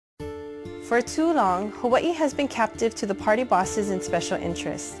For too long, Hawaii has been captive to the party bosses and special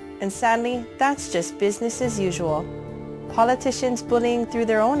interests. And sadly, that's just business as usual. Politicians bullying through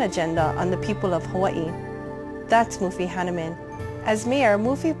their own agenda on the people of Hawaii. That's Mufi Hannemann. As mayor,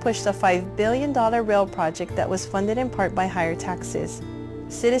 Mufi pushed a $5 billion rail project that was funded in part by higher taxes.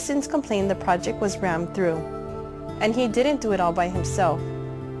 Citizens complained the project was rammed through. And he didn't do it all by himself.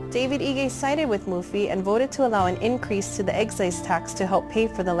 David Ige sided with Mufi and voted to allow an increase to the excise tax to help pay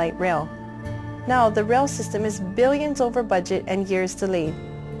for the light rail. Now, the rail system is billions over budget and years delayed,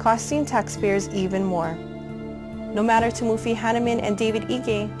 costing taxpayers even more. No matter to Mufi Hannemann and David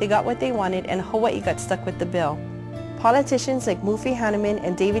Ige, they got what they wanted and Hawaii got stuck with the bill. Politicians like Mufi Hannemann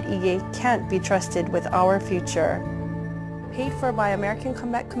and David Ige can't be trusted with our future. Paid for by American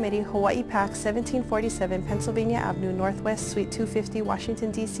Comeback Committee, Hawaii PAC, 1747 Pennsylvania Avenue, Northwest, Suite 250,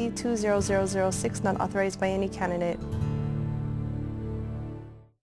 Washington, D.C. 20006, not authorized by any candidate.